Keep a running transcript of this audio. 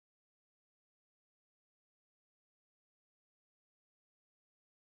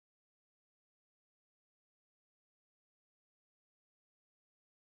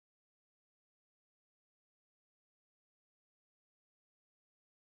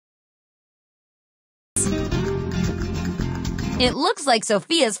It looks like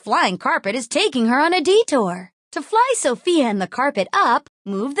Sophia's flying carpet is taking her on a detour. To fly Sophia and the carpet up,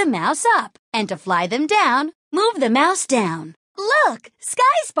 move the mouse up. And to fly them down, move the mouse down. Look!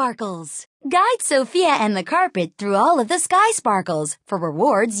 Sky sparkles! Guide Sophia and the carpet through all of the sky sparkles for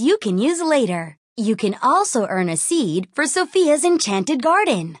rewards you can use later. You can also earn a seed for Sophia's enchanted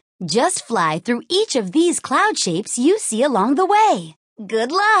garden. Just fly through each of these cloud shapes you see along the way.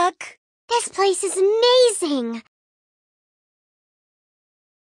 Good luck! This place is amazing!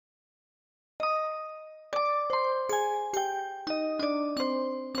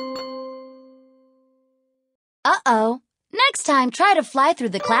 Uh-oh. Next time, try to fly through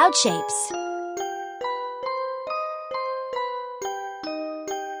the cloud shapes.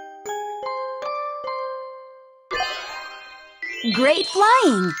 Great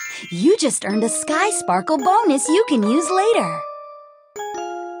flying! You just earned a Sky Sparkle bonus you can use later.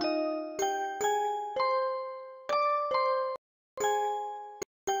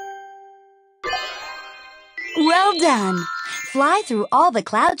 Well done! Fly through all the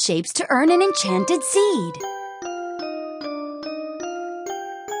cloud shapes to earn an enchanted seed.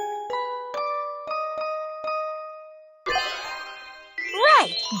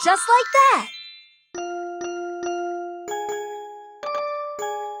 Right, just like that.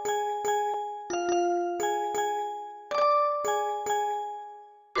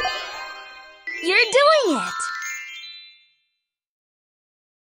 You're doing it!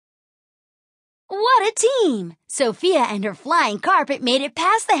 What a team! Sophia and her flying carpet made it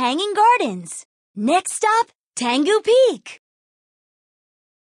past the hanging gardens. Next stop, Tengu Peak.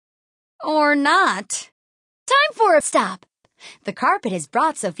 Or not. Time for a stop. The carpet has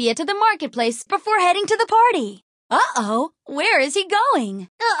brought Sophia to the marketplace before heading to the party. Uh-oh, where is he going?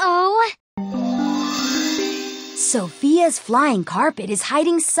 Uh-oh. Sophia's flying carpet is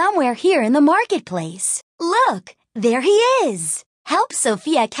hiding somewhere here in the marketplace. Look, there he is. Help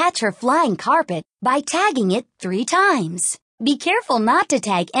Sophia catch her flying carpet by tagging it 3 times. Be careful not to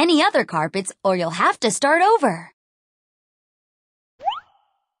tag any other carpets or you'll have to start over.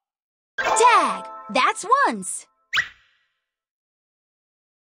 Tag! That's once.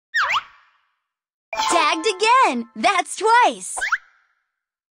 Tagged again! That's twice.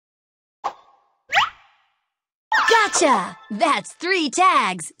 Gotcha! That's 3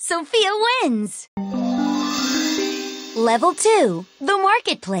 tags. Sophia wins. Level 2, the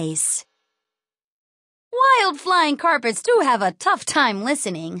marketplace. Wild flying carpets do have a tough time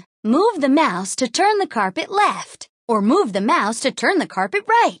listening. Move the mouse to turn the carpet left, or move the mouse to turn the carpet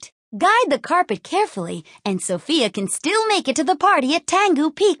right. Guide the carpet carefully, and Sophia can still make it to the party at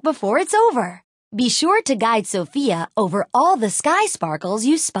Tengu Peak before it's over. Be sure to guide Sophia over all the sky sparkles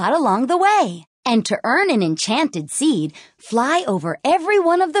you spot along the way. And to earn an enchanted seed, fly over every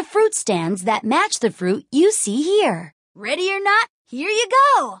one of the fruit stands that match the fruit you see here. Ready or not, here you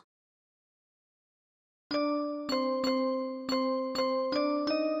go!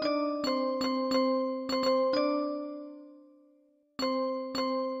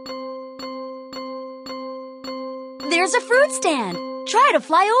 There's a fruit stand. Try to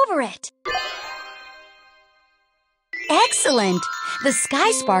fly over it. Excellent! The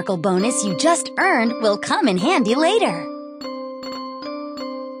Sky Sparkle bonus you just earned will come in handy later.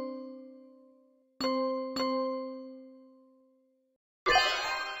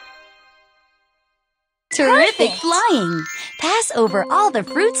 Terrific flying! Pass over all the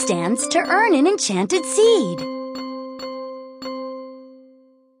fruit stands to earn an enchanted seed.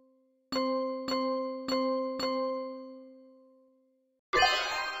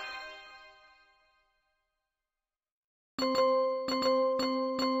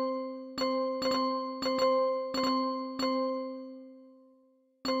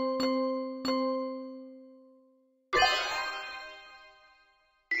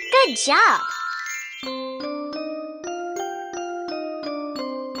 Good job.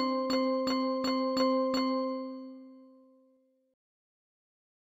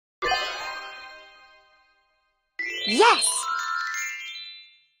 Yes!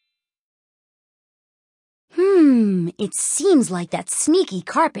 It seems like that sneaky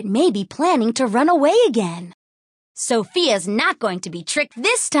carpet may be planning to run away again. Sophia's not going to be tricked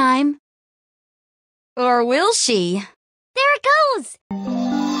this time. Or will she? There it goes!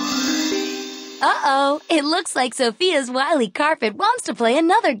 Uh-oh, it looks like Sophia's wily carpet wants to play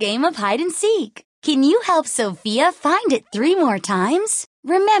another game of hide and seek. Can you help Sophia find it 3 more times?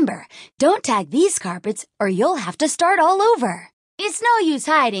 Remember, don't tag these carpets or you'll have to start all over. It's no use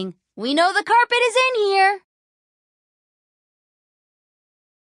hiding. We know the carpet is in here.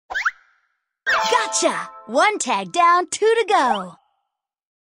 Gotcha! 1 tag down, 2 to go.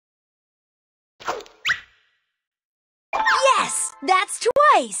 Yes, that's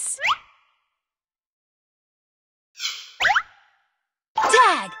twice.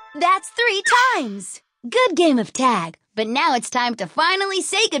 Tag, that's 3 times. Good game of tag, but now it's time to finally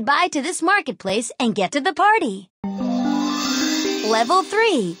say goodbye to this marketplace and get to the party. Level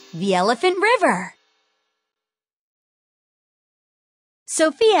 3, the Elephant River.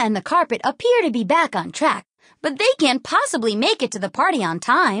 Sophia and the carpet appear to be back on track, but they can't possibly make it to the party on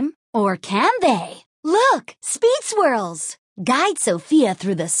time. Or can they? Look, speed swirls. Guide Sophia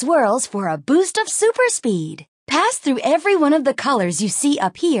through the swirls for a boost of super speed. Pass through every one of the colors you see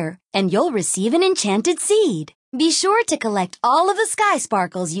up here, and you'll receive an enchanted seed. Be sure to collect all of the sky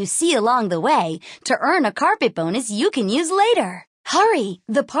sparkles you see along the way to earn a carpet bonus you can use later. Hurry,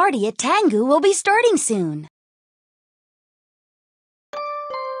 the party at Tengu will be starting soon.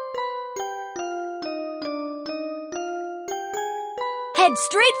 Head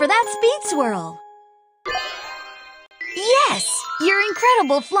straight for that speed swirl. Yes! Your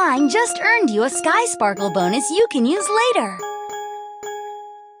incredible flying just earned you a sky sparkle bonus you can use later.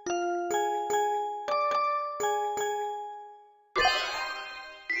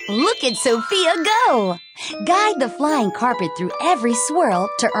 Look at Sophia go! Guide the flying carpet through every swirl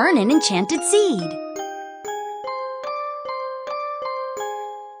to earn an enchanted seed.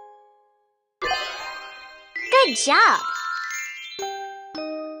 Good job.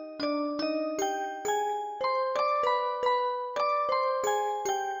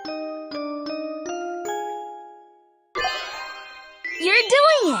 You're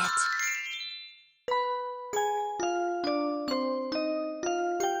doing it!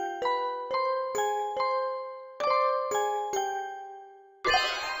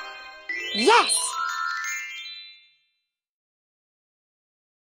 Yes!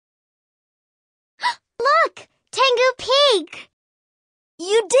 Look! Tengu Peak!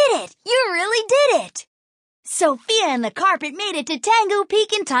 You did it! You really did it! Sophia and the carpet made it to Tengu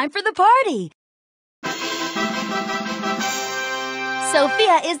Peak in time for the party.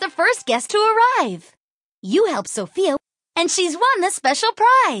 Sophia is the first guest to arrive. You helped Sophia, and she's won the special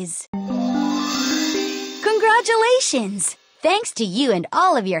prize. Congratulations! Thanks to you and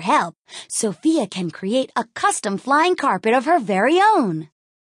all of your help, Sophia can create a custom flying carpet of her very own.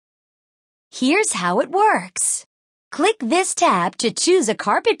 Here's how it works. Click this tab to choose a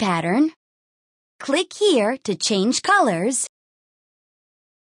carpet pattern. Click here to change colors.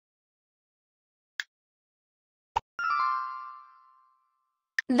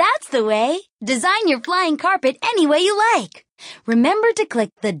 That's the way. Design your flying carpet any way you like. Remember to click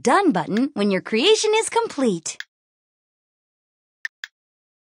the Done button when your creation is complete.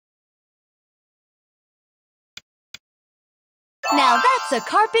 Now that's a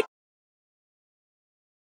carpet